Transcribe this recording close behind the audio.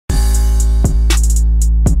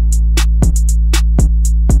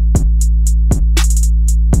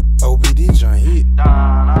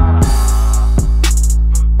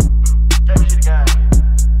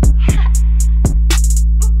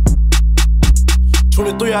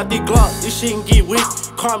23 out these Glocks, this shit can get weak.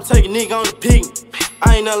 Car take a nigga on the pig.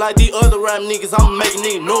 I ain't nothing like these other rap niggas, I'ma make a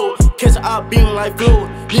nigga know it. Catch a eye beam like fluid,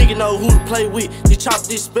 nigga know who to play with. They chop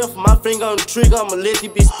this spell for my finger on the trigger, I'ma let this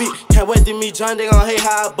bitch spit. Can't wait to meet John, they gon' hate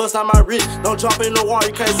how I bust out my wrist. Don't drop in the water,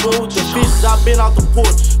 you can't swim with the fishes. I been off the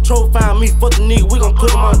porch, Tro found me, fuck the nigga, we gon' put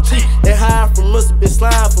him on the teeth. They hide from us, been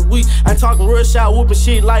sliding for weeks. I ain't talking rush out, whooping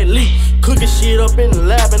shit like Lee. Cooking shit up in the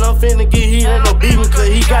lab, and I'm finna get heat, ain't no beating, cause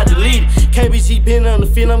he got deleted. KBC been on the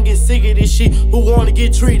field, I'm getting sick of this shit. Who wanna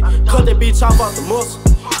get treated? Cut that bitch off the muscle.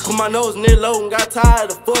 Put my nose in that low and got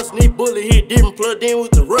tired of fuss. Need bullet hit different, plugged in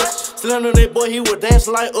with the rush. Slammed on that boy, he was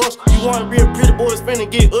dancing like us. You wanna be a pretty boy, it's finna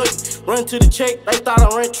get ugly. Run to the check, they thought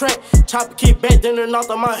I ran track. Chopper kick back, then they knocked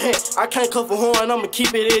on my head. I can't cuff a horn, I'ma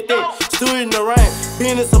keep it at that. Stood in the rain,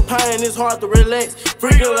 being in some pain, it's hard to relax.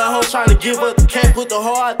 Freaking like hoe trying to give up the cat, put the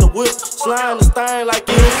hoe out the whip. Slime the stain like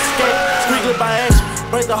it was a skate. Sprinkle by action.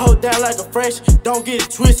 Break the hoe down like a fresh, don't get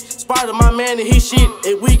it twisted. Spider my man and his shit.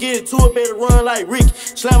 If we get into it, better run like Rick.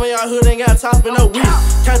 Slam on y'all hood, ain't got top in no week.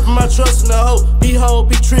 Can't put my trust in the hoe, be hoe,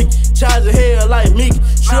 be trick. Charge the hell like Mickey.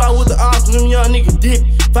 Shoot out with the arms, them young niggas dip.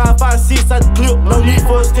 5.56 at the clip, no need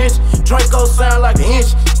for extension. Draco sound like an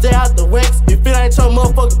inch. Stay out the wax, if it ain't your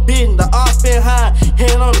motherfucking business. The arms been high,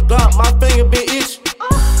 hand on the Glock, my finger been itch.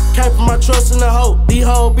 Can't put my trust in the hoe, these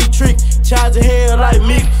hoes be trick. Charge the hell like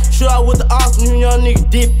Mickey. Shoot out with the awesome, young nigga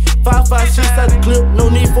dip. 5.56 at the clip, no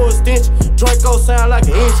need for extension. Draco sound like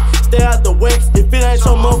an inch. Stay out the wax, if it ain't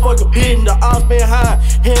your motherfucking business. The odds been high,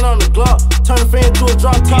 hand on the Glock. Turn the fan to a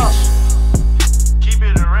drop top. Keep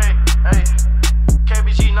it a ring, ayy.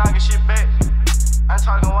 KBG knocking shit back. I ain't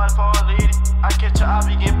talking white phone lady. I catch your eye,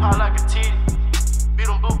 be getting popped like a titty. Beat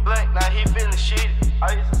him boot black, now he feeling shitty.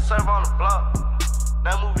 I used to serve on the block.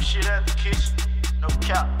 Now moving shit at the kitchen, no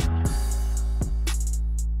cap.